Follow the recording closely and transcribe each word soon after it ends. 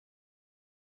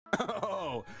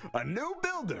Oh, a new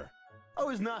builder.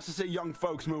 Always nice to see young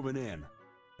folks moving in.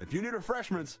 If you need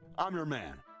refreshments, I'm your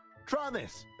man. Try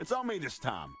this. It's on me this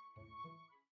time.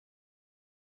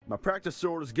 My practice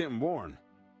sword is getting worn.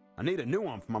 I need a new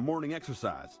one for my morning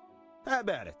exercise. How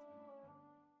about it?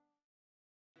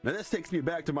 Now this takes me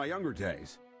back to my younger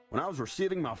days, when I was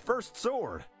receiving my first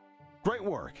sword. Great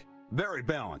work. Very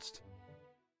balanced.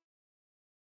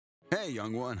 Hey,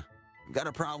 young one. Got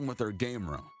a problem with our game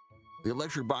room. The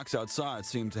electric box outside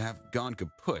seems to have gone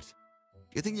kaput.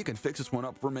 You think you can fix this one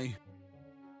up for me?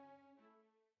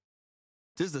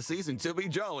 'Tis the season to be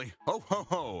jolly. Ho, ho,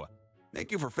 ho.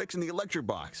 Thank you for fixing the electric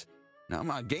box. Now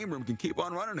my game room can keep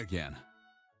on running again.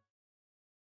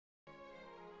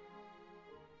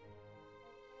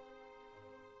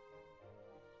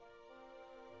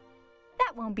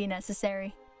 That won't be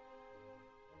necessary.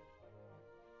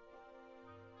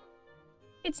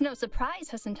 It's no surprise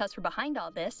Huss and Tuss were behind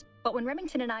all this, but when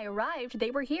Remington and I arrived,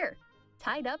 they were here,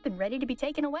 tied up and ready to be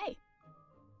taken away.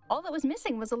 All that was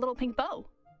missing was a little pink bow.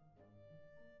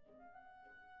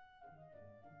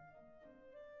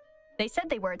 They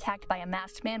said they were attacked by a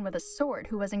masked man with a sword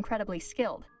who was incredibly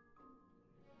skilled.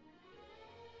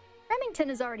 Remington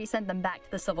has already sent them back to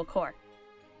the Civil Corps.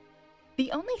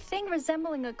 The only thing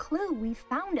resembling a clue we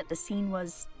found at the scene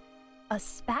was a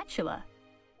spatula.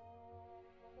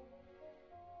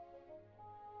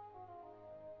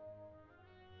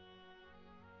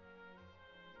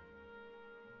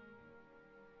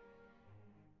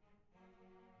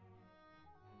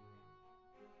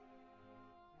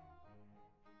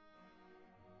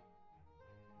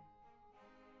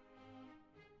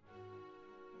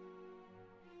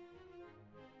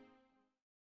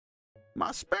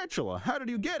 My spatula, how did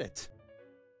you get it?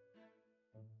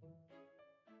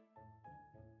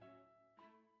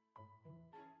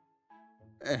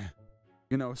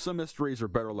 You know, some mysteries are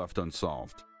better left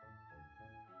unsolved.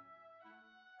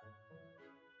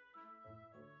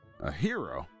 A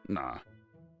hero? Nah.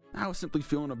 I was simply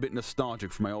feeling a bit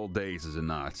nostalgic for my old days, is it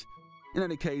not? In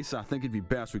any case, I think it'd be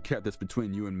best we kept this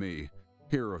between you and me.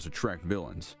 Heroes attract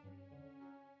villains.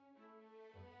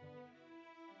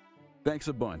 Thanks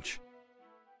a bunch.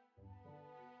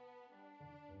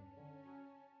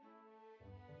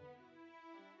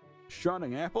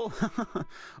 Shining apple?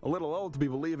 A little old to be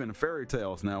believing in fairy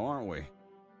tales now, aren't we?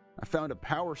 I found a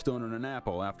power stone in an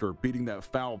apple after beating that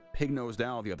foul pig-nosed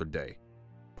owl the other day.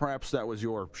 Perhaps that was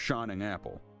your shining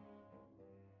apple.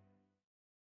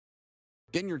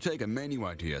 Getting your take on menu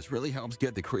ideas really helps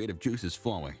get the creative juices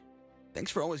flowing.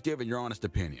 Thanks for always giving your honest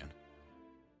opinion.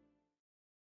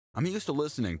 I'm used to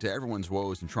listening to everyone's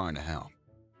woes and trying to help,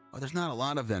 but there's not a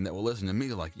lot of them that will listen to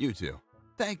me like you two.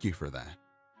 Thank you for that.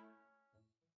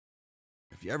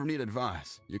 If you ever need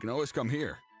advice, you can always come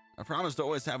here. I promise to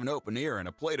always have an open ear and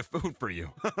a plate of food for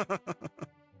you.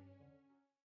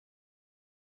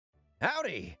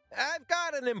 Howdy! I've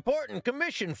got an important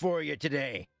commission for you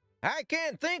today. I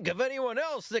can't think of anyone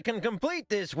else that can complete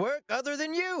this work other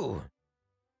than you.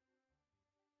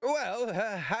 Well,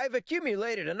 I've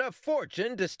accumulated enough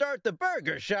fortune to start the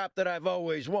burger shop that I've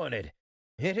always wanted.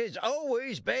 It has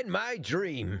always been my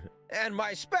dream, and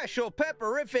my special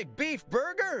pepperific beef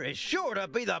burger is sure to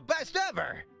be the best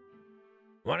ever.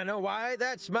 Want to know why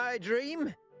that's my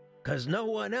dream? 'Cause no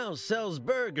one else sells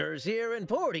burgers here in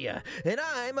Portia, and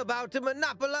I'm about to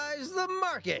monopolize the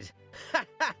market. Ha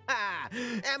ha ha!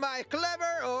 Am I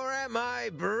clever or am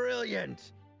I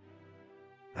brilliant?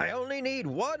 I only need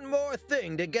one more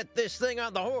thing to get this thing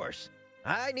on the horse.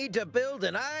 I need to build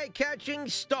an eye-catching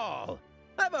stall.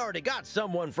 I've already got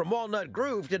someone from Walnut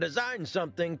Grove to design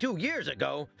something 2 years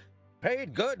ago.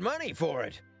 Paid good money for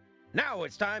it. Now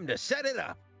it's time to set it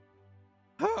up.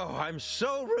 Oh, I'm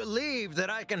so relieved that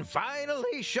I can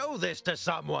finally show this to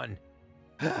someone.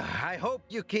 I hope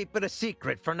you keep it a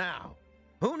secret for now.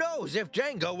 Who knows if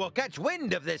Django will catch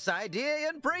wind of this idea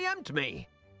and preempt me?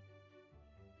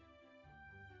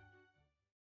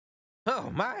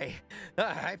 Oh my,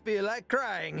 I feel like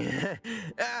crying.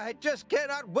 I just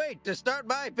cannot wait to start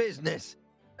my business.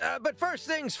 But first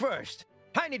things first,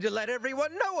 I need to let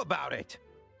everyone know about it.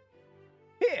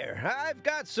 Here, I've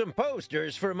got some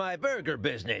posters for my burger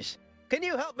business. Can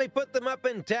you help me put them up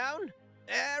in town?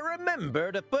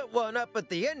 Remember to put one up at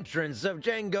the entrance of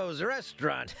Django's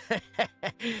restaurant.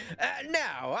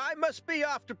 Now, I must be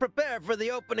off to prepare for the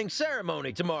opening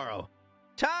ceremony tomorrow.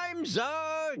 Times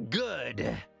are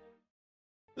good.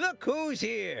 Look who's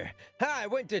here. I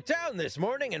went to town this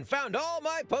morning and found all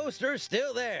my posters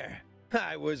still there.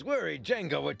 I was worried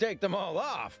Django would take them all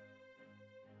off.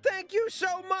 Thank you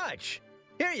so much.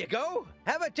 Here you go.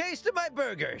 Have a taste of my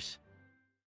burgers.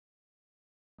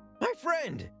 My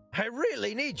friend, I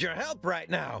really need your help right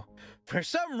now. For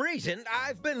some reason,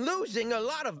 I've been losing a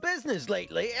lot of business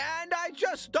lately, and I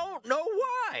just don't know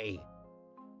why.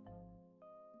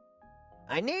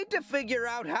 I need to figure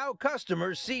out how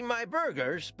customers see my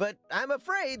burgers, but I'm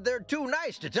afraid they're too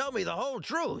nice to tell me the whole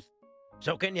truth.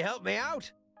 So can you help me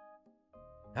out?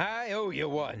 I owe you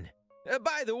one.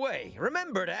 By the way,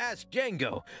 remember to ask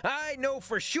Django. I know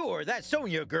for sure that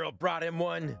Sonia girl brought him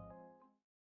one.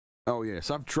 Oh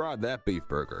yes, I've tried that beef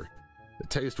burger. The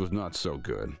taste was not so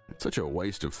good. It's such a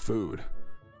waste of food.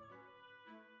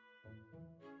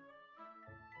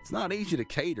 It's not easy to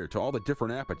cater to all the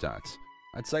different appetites.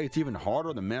 I'd say it's even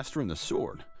harder than mastering the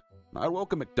sword. I'd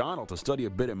welcome McDonald to study a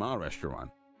bit at my restaurant.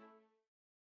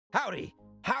 Howdy.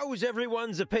 How's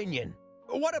everyone's opinion?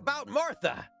 What about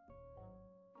Martha?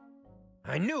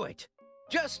 I knew it.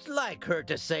 Just like her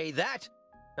to say that.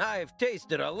 I've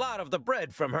tasted a lot of the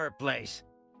bread from her place.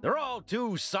 They're all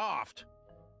too soft.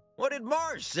 What did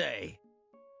Mars say?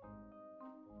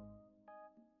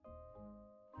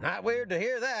 Not weird to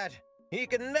hear that. He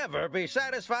can never be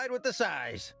satisfied with the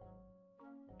size.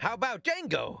 How about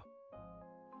Django?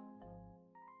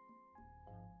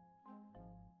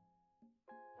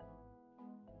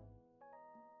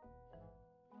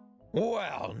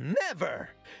 Well, never!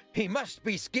 He must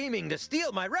be scheming to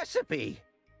steal my recipe.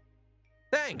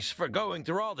 Thanks for going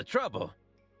through all the trouble.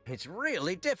 It's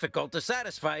really difficult to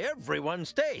satisfy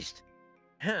everyone's taste.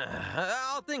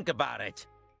 I'll think about it.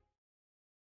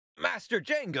 Master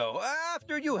Django,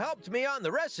 after you helped me on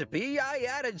the recipe, I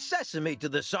added sesame to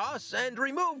the sauce and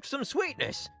removed some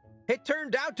sweetness. It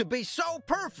turned out to be so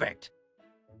perfect.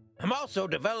 I'm also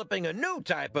developing a new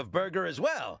type of burger as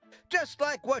well. Just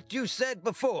like what you said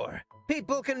before.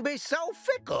 People can be so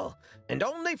fickle, and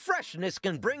only freshness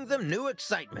can bring them new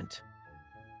excitement.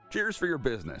 Cheers for your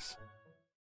business.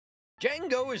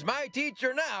 Django is my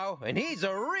teacher now, and he's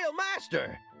a real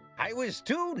master. I was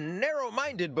too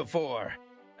narrow-minded before.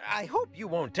 I hope you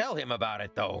won't tell him about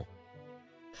it, though.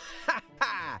 Ha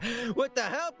ha! With the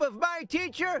help of my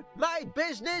teacher, my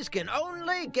business can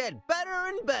only get better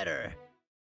and better.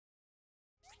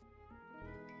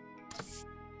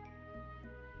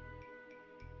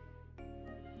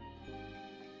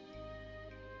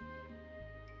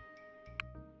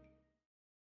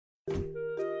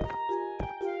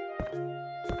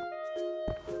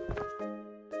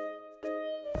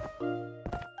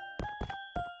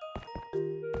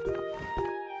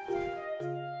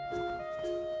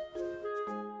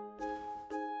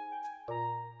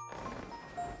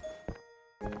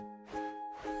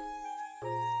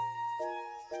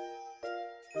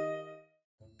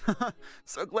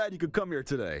 So glad you could come here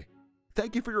today.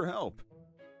 Thank you for your help.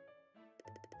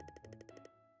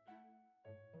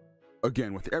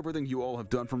 Again, with everything you all have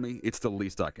done for me, it's the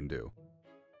least I can do.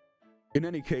 In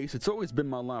any case, it's always been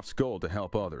my life's goal to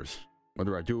help others,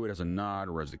 whether I do it as a nod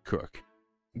or as a cook.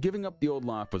 Giving up the old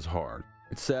life was hard.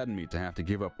 It saddened me to have to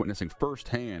give up witnessing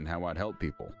firsthand how I'd help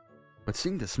people. But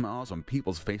seeing the smiles on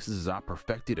people's faces as I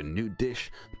perfected a new dish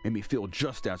made me feel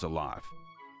just as alive.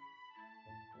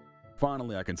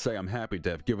 Finally, I can say I'm happy to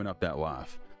have given up that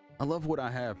life. I love what I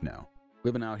have now.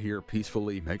 Living out here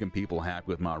peacefully, making people happy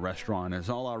with my restaurant is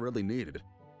all I really needed.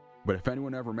 But if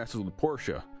anyone ever messes with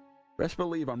Portia, best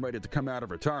believe I'm ready to come out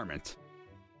of retirement.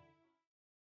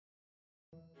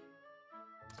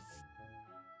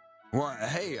 Well,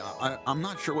 hey, I'm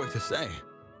not sure what to say.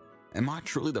 Am I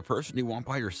truly the person you want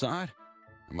by your side?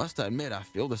 I must admit I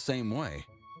feel the same way.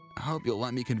 I hope you'll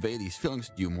let me convey these feelings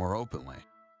to you more openly.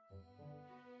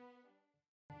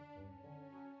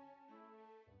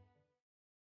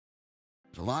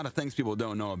 There's a lot of things people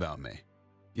don't know about me.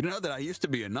 You know that I used to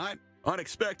be a knight?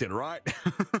 Unexpected, right?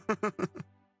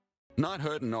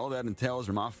 Knighthood and all that entails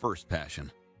are my first passion.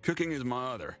 Cooking is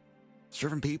my other.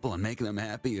 Serving people and making them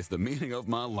happy is the meaning of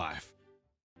my life.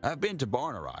 I've been to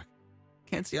Sandrock.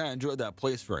 Can't say I enjoyed that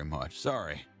place very much,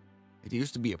 sorry. It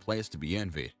used to be a place to be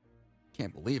envied.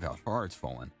 Can't believe how far it's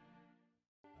fallen.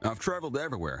 I've traveled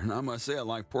everywhere, and I must say I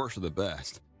like Portia the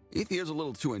best. Ethia's a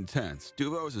little too intense,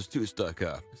 Duvos is too stuck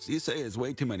up, Cisse is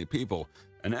way too many people,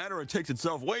 and Adora takes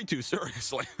itself way too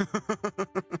seriously.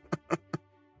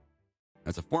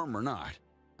 As a former knight,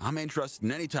 I'm interested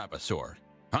in any type of sword.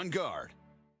 On guard.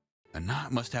 A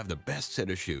knight must have the best set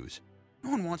of shoes.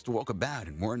 No one wants to walk about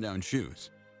in worn-down shoes.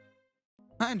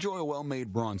 I enjoy a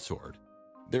well-made bronze sword.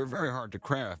 They're very hard to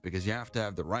craft because you have to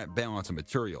have the right balance of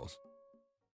materials.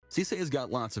 Cisse has got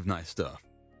lots of nice stuff.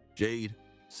 Jade,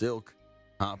 silk,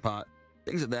 hot pot,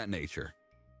 things of that nature.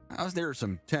 I was there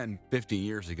some 10, 15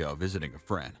 years ago visiting a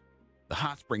friend. The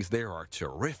hot springs there are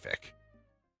terrific.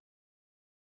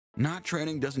 Knot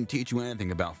training doesn't teach you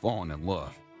anything about falling in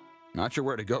love. Not sure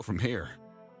where to go from here.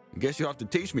 I guess you'll have to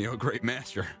teach me, oh great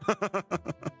master.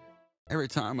 Every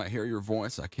time I hear your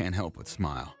voice, I can't help but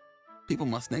smile. People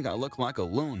must think I look like a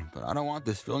loon, but I don't want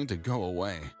this feeling to go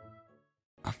away.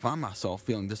 I find myself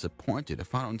feeling disappointed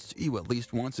if I don't see you at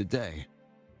least once a day.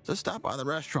 So stop by the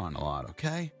restaurant a lot,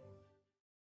 okay?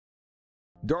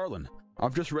 Darling,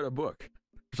 I've just read a book.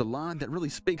 There's a line that really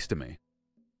speaks to me.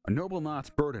 A noble knight's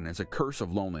burden is a curse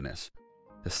of loneliness,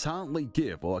 to silently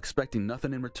give while expecting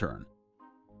nothing in return.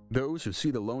 Those who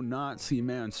see the lone knight see a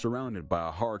man surrounded by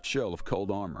a hard shell of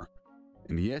cold armor,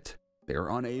 and yet they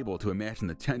are unable to imagine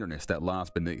the tenderness that lies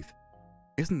beneath.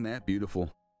 Isn't that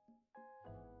beautiful?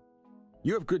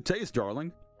 You have good taste,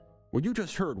 darling. What you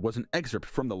just heard was an excerpt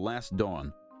from The Last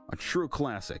Dawn, a true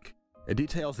classic. It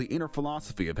details the inner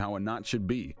philosophy of how a knight should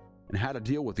be, and how to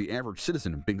deal with the average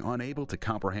citizen being unable to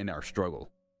comprehend our struggle.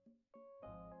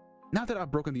 Now that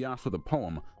I've broken the ice with a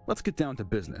poem, let's get down to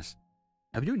business.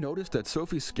 Have you noticed that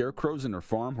Sophie's scarecrows in her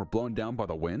farm were blown down by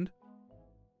the wind?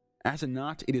 As a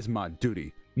knight, it is my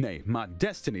duty, nay, my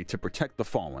destiny to protect the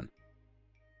fallen.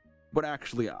 But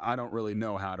actually, I don't really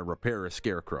know how to repair a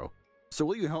scarecrow, so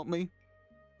will you help me?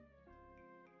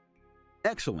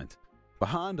 Excellent.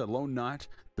 Behind a lone knight,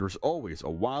 there is always a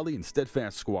wily and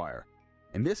steadfast squire.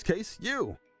 In this case,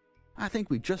 you. I think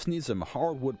we just need some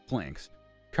hardwood planks,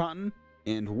 cotton,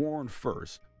 and worn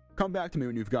furs. Come back to me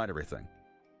when you've got everything.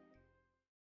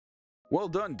 Well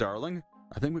done, darling.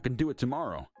 I think we can do it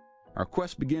tomorrow. Our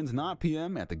quest begins 9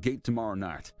 p.m. at the gate tomorrow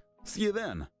night. See you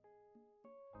then.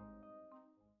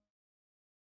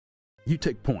 You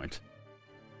take point.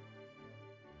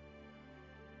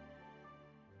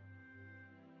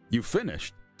 You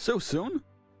finished? So soon?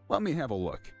 Let me have a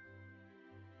look.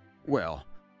 Well,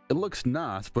 it looks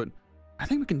nice, but I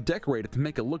think we can decorate it to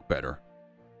make it look better.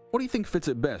 What do you think fits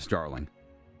it best, darling?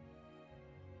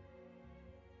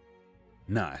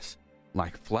 Nice.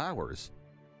 Like flowers.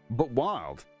 But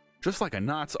wild. Just like a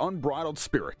knight's unbridled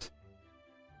spirit.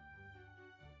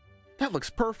 That looks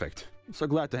perfect. I'm so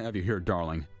glad to have you here,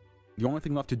 darling. The only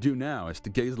thing left to do now is to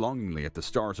gaze longingly at the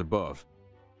stars above.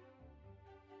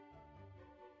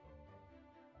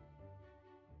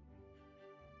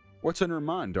 What's in her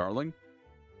mind, darling?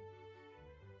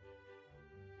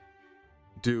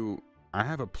 Do I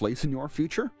have a place in your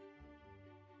future?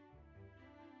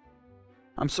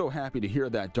 I'm so happy to hear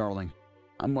that, darling.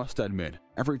 I must admit,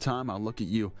 every time I look at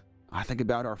you, I think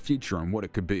about our future and what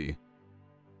it could be.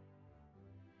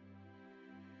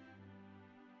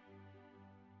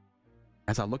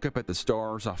 As I look up at the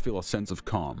stars, I feel a sense of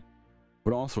calm,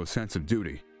 but also a sense of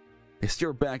duty. They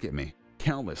stare back at me,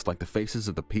 countless like the faces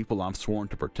of the people I've sworn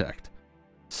to protect.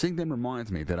 Seeing them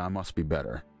reminds me that I must be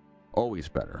better, always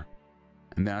better.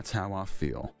 And that's how I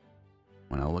feel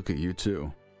when I look at you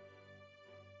too.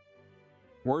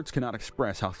 Words cannot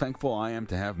express how thankful I am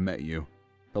to have met you.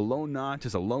 The lone knight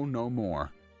is alone no more.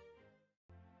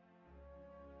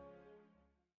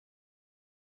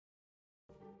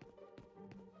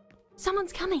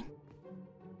 Someone's coming.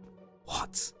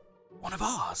 What? One of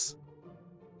ours?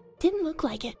 Didn't look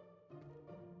like it.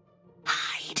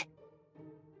 Hide!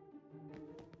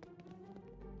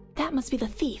 That must be the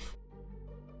thief.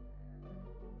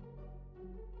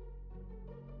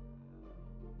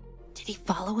 Did he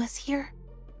follow us here?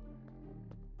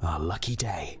 Our lucky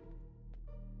day.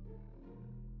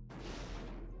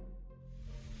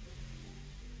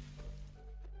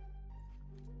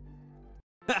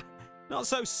 Not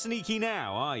so sneaky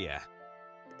now, are ya?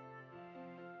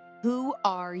 Who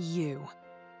are you?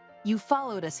 You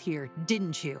followed us here,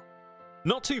 didn't you?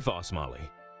 Not too far, Smiley.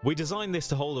 We designed this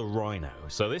to hold a rhino,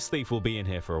 so this thief will be in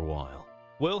here for a while.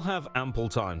 We'll have ample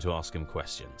time to ask him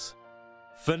questions.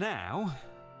 For now,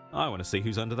 I want to see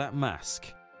who's under that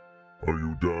mask. Are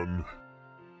you done?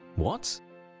 What?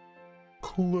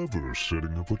 Clever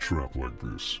setting up a trap like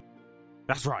this.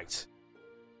 That's right.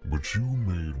 But you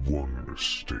made one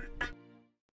mistake.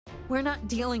 We're not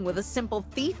dealing with a simple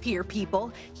thief here,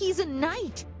 people. He's a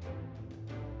knight.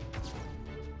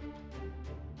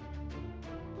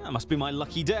 That must be my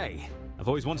lucky day. I've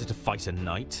always wanted to fight a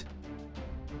knight.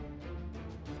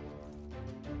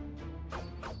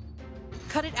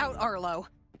 Cut it out, Arlo.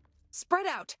 Spread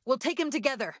out. We'll take him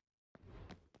together.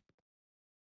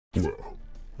 Well,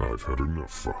 I've had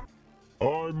enough fun.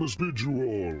 I must bid you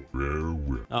all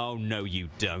farewell. Oh, no you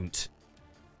don't.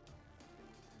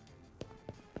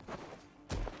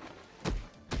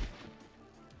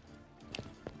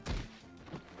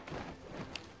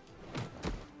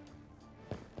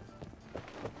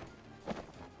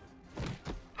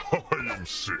 I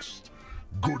insist.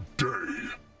 Good day.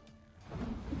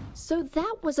 So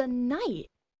that was a knight.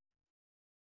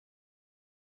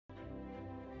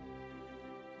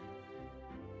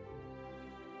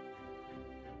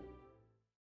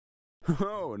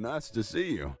 Oh, nice to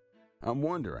see you. I'm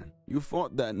wondering, you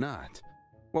fought that knight.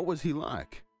 What was he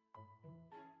like?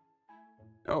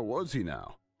 Oh, was he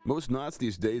now? Most knights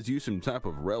these days use some type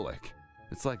of relic.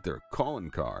 It's like their calling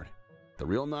card. The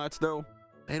real knights, though,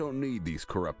 they don't need these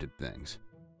corrupted things.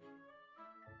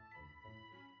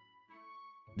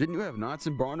 Didn't you have knights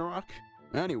in Sandrock?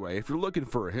 Anyway, if you're looking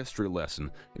for a history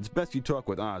lesson, it's best you talk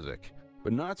with Isaac.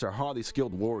 But knights are highly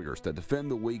skilled warriors that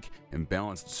defend the weak and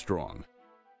balance the strong.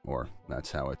 Or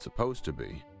that's how it's supposed to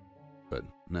be. But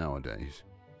nowadays...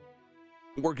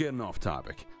 We're getting off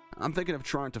topic. I'm thinking of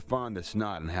trying to find this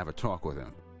knight and have a talk with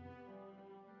him.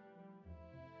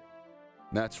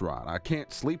 That's right, I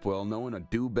can't sleep well knowing a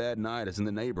do-bad knight is in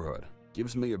the neighborhood.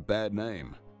 Gives me a bad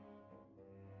name.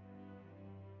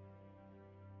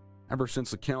 Ever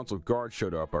since the Council Guard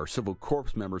showed up, our Civil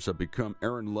Corps members have become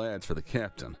errand lads for the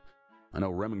captain. I know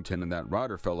Remington and that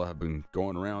Ryder fella have been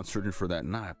going around searching for that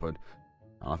knight, but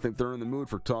I think they're in the mood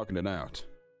for talking it out.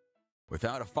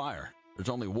 Without a fire, there's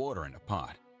only water in a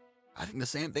pot. I think the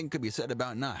same thing could be said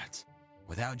about knights.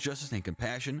 Without justice and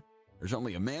compassion, there's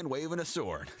only a man waving a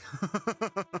sword.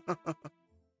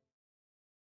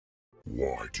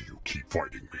 Why do you keep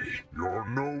fighting me? You're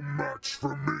no match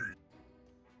for me.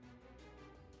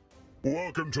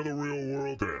 Welcome to the real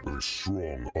world, then. The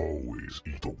strong always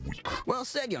eat the weak. Well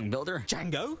said, young builder.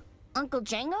 Django? Uncle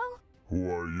Django? Who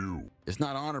are you? It's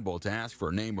not honorable to ask for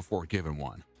a name before giving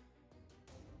one.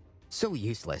 So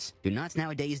useless. Do knights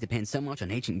nowadays depend so much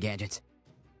on ancient gadgets?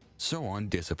 So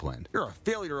undisciplined. You're a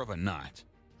failure of a knight.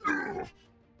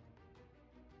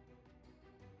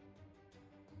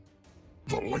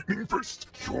 The Lightning Fist?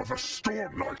 You're the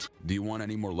Storm Knight. Do you want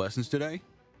any more lessons today?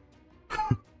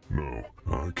 No,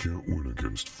 I can't win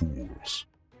against fools.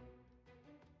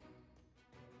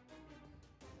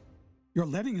 You're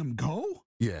letting him go?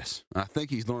 Yes, I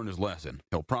think he's learned his lesson.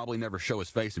 He'll probably never show his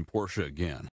face in Portia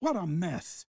again. What a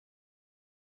mess.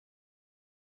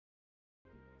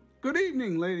 Good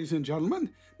evening, ladies and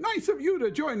gentlemen. Nice of you to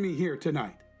join me here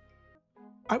tonight.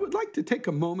 I would like to take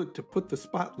a moment to put the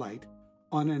spotlight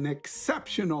on an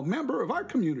exceptional member of our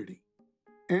community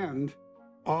and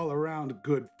all-around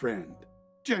good friend,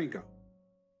 Django.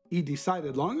 He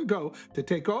decided long ago to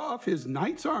take off his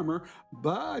knight's armor,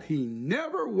 but he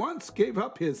never once gave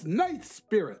up his knight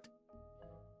spirit.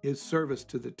 His service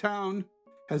to the town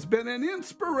has been an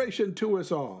inspiration to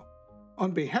us all.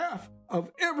 On behalf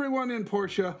of everyone in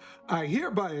Portia, I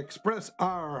hereby express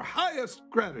our highest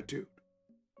gratitude.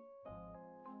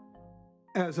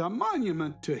 As a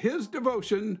monument to his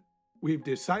devotion, we've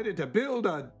decided to build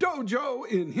a dojo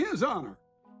in his honor.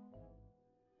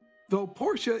 Though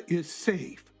Portia is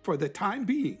safe for the time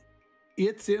being,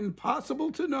 it's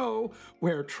impossible to know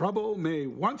where trouble may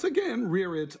once again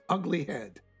rear its ugly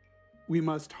head. We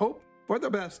must hope for the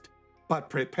best, but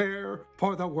prepare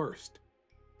for the worst.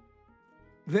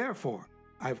 Therefore,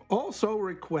 I've also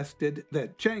requested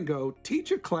that Django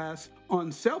teach a class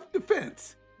on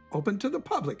self-defense, open to the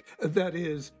public, that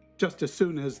is, just as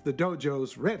soon as the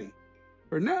dojo's ready.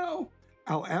 For now,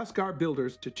 I'll ask our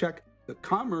builders to check the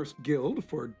Commerce Guild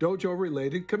for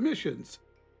dojo-related commissions.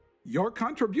 Your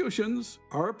contributions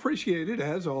are appreciated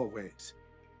as always.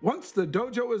 Once the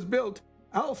dojo is built,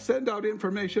 I'll send out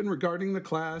information regarding the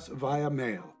class via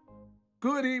mail.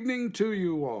 Good evening to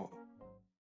you all.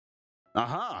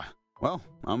 Aha! Well,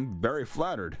 I'm very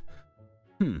flattered.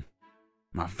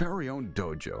 My very own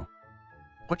dojo.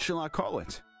 What shall I call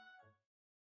it?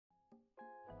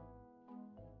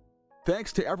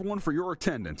 Thanks to everyone for your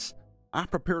attendance. I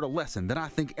prepared a lesson that I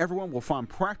think everyone will find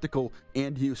practical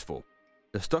and useful.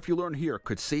 The stuff you learn here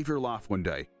could save your life one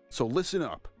day, so listen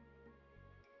up.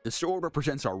 The sword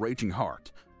represents our raging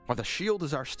heart, while the shield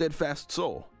is our steadfast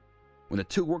soul. When the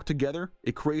two work together,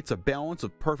 it creates a balance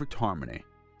of perfect harmony.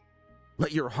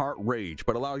 Let your heart rage,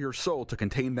 but allow your soul to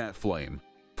contain that flame.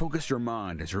 Focus your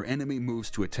mind as your enemy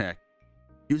moves to attack.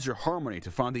 Use your harmony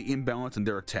to find the imbalance in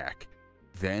their attack.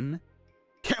 Then,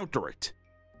 counter it.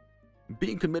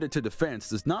 Being committed to defense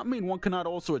does not mean one cannot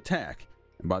also attack,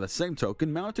 and by the same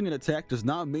token, mounting an attack does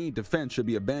not mean defense should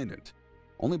be abandoned.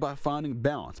 Only by finding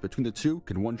balance between the two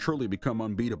can one truly become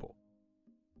unbeatable.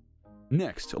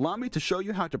 Next, allow me to show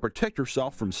you how to protect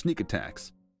yourself from sneak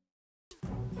attacks.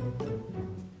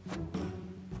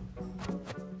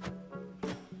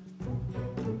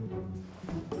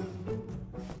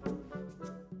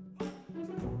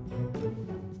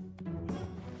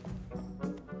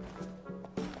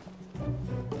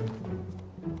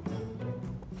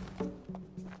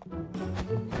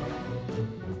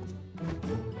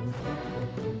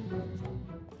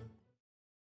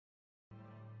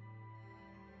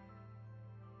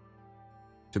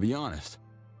 To be honest,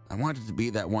 I wanted to be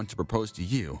that one to propose to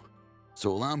you, so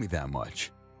allow me that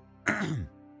much.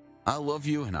 I love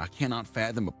you and I cannot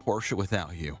fathom a Portia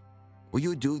without you. Will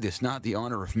you do this not the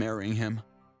honor of marrying him?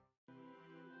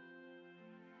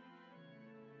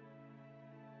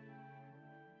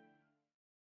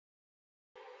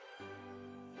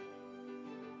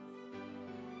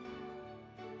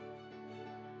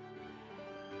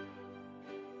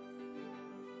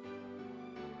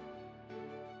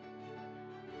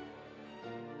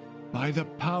 By the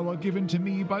power given to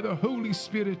me by the Holy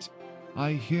Spirit,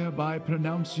 I hereby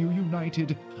pronounce you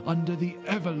united under the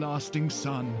everlasting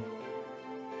sun.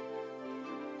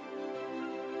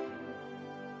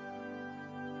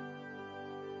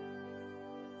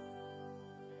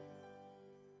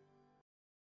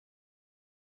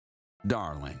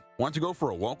 Darling, want to go for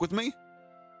a walk with me?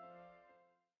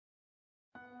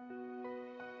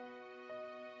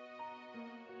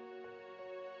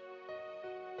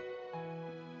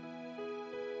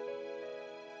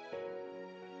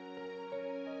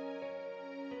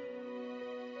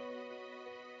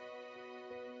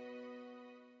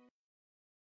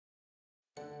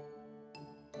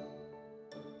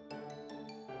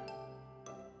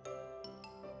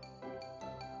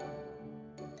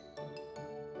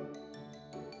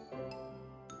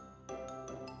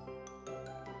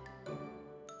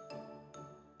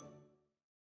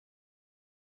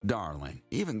 Darling,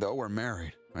 even though we're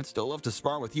married, I'd still love to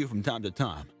spar with you from time to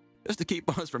time, just to keep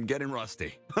us from getting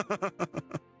rusty.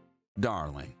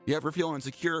 Darling, you ever feel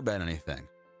insecure about anything?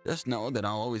 Just know that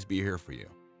I'll always be here for you,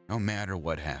 no matter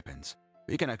what happens.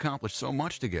 We can accomplish so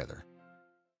much together.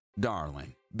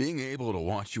 Darling, being able to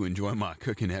watch you enjoy my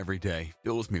cooking every day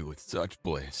fills me with such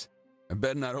bliss. I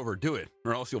better not overdo it,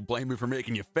 or else you'll blame me for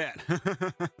making you fat.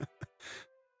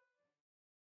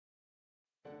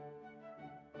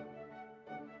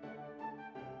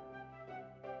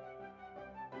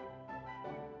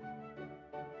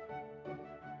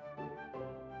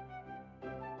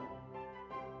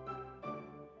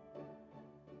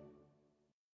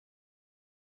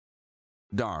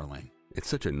 Darling, it's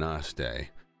such a nice day.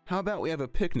 How about we have a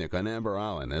picnic on Amber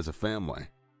Island as a family?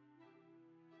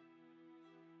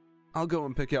 I'll go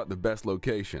and pick out the best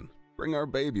location. Bring our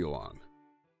baby along.